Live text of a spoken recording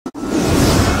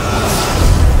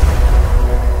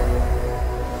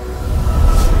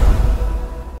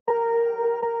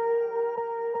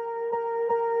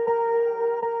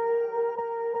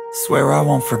Swear I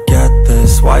won't forget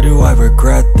this, why do I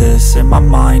regret this? In my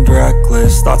mind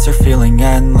reckless, thoughts are feeling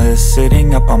endless.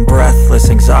 Sitting up I'm breathless,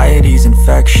 anxiety's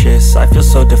infectious. I feel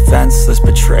so defenseless,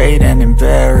 betrayed and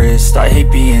embarrassed. I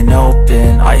hate being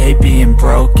open, I hate being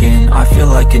broken. I feel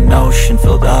like an ocean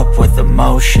filled up with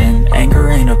emotion. Anger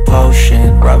ain't a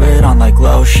potion, rub it on like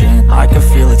lotion. I can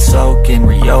feel it soaking,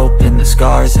 reopen, the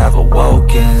scars have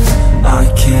awoken. I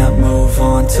can't move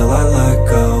on till I let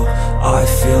go. I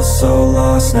feel so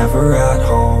lost, never at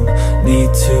home.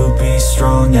 Need to be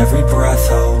strong, every breath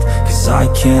hold. Cause I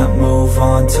can't move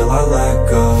on till I let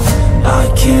go.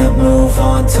 I can't move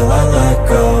on till I let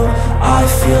go. I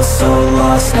feel so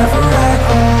lost, never at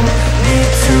home. Need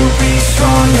to be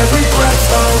strong, every breath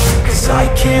hold. Cause I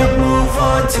can't move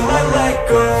on till I let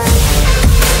go.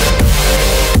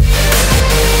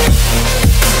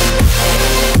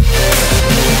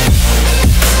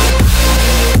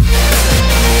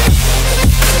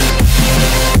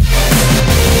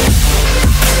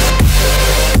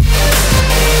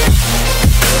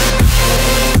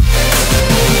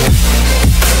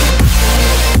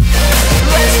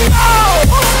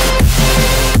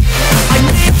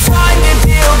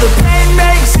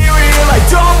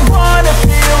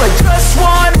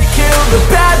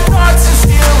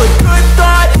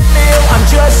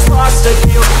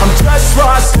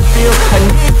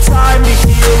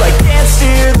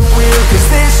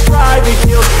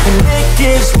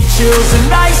 A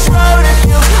nice road to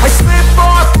feel. I slip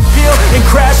off the peel and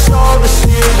crash all the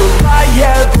steel. Will I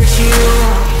ever heal?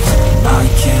 I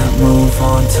can't move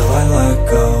on till I let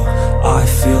go. I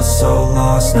feel so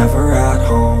lost, never at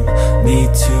home.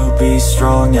 Need to be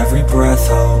strong, every breath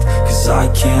hold. Cause I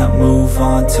can't move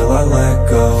on till I let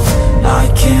go.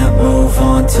 I can't move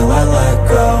on till I let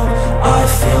go. I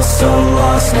feel so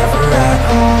lost, never at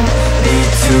home.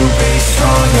 Need to be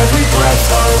strong, every breath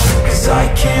hold. Cause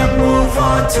I can't move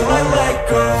on till I let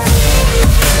go.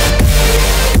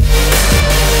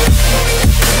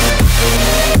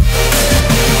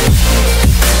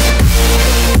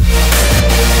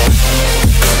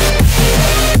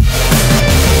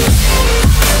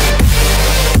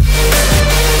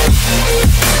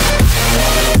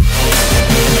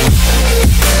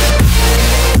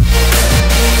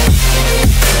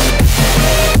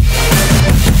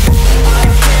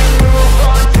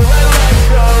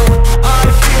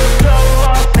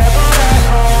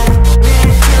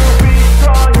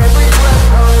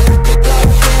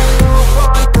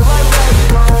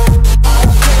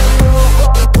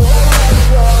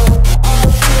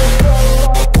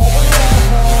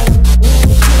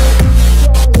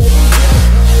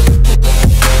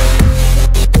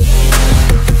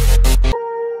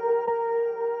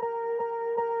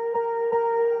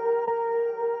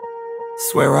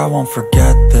 Swear I won't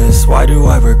forget this, why do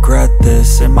I regret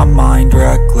this? In my mind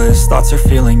reckless, thoughts are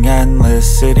feeling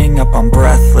endless. Sitting up I'm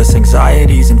breathless,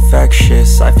 anxiety's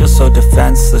infectious. I feel so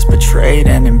defenseless, betrayed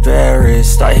and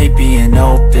embarrassed. I hate being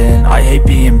open, I hate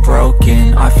being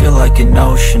broken. I feel like an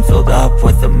ocean filled up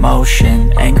with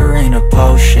emotion. Anger ain't a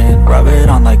potion, rub it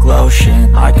on like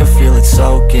lotion. I can feel it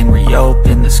soaking,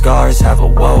 reopen, the scars have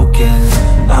awoken.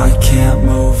 I can't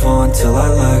move on till I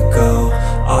let go.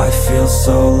 I feel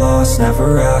so lost,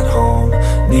 never at home.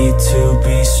 Need to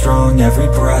be strong, every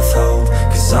breath hold.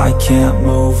 Cause I can't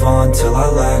move on till I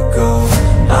let go.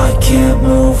 I can't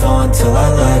move on till I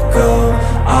let go.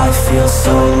 I feel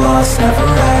so lost, never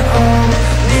at home.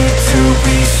 Need to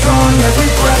be strong,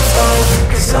 every breath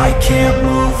hold. Cause I can't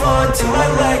move on till I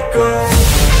let go.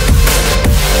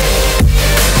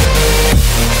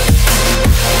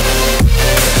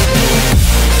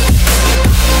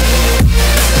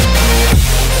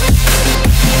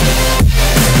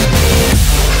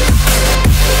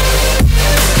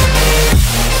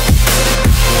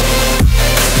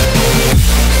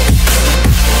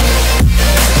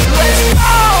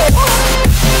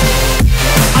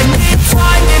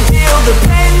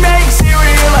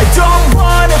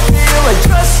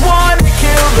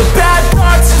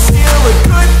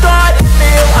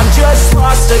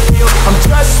 I'm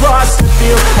just lost to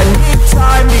feel. I need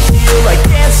time to heal. I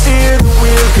can't steer the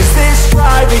wheel, cause this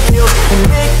drive it kills, and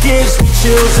it gives me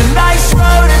chills. A nice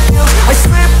road to feel. I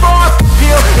slip off the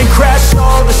peel and crash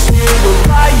all the steel.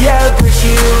 Will I ever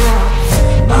heal?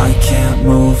 I can't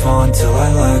move on till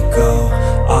I let go.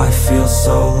 I feel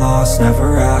so lost,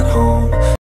 never at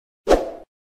home.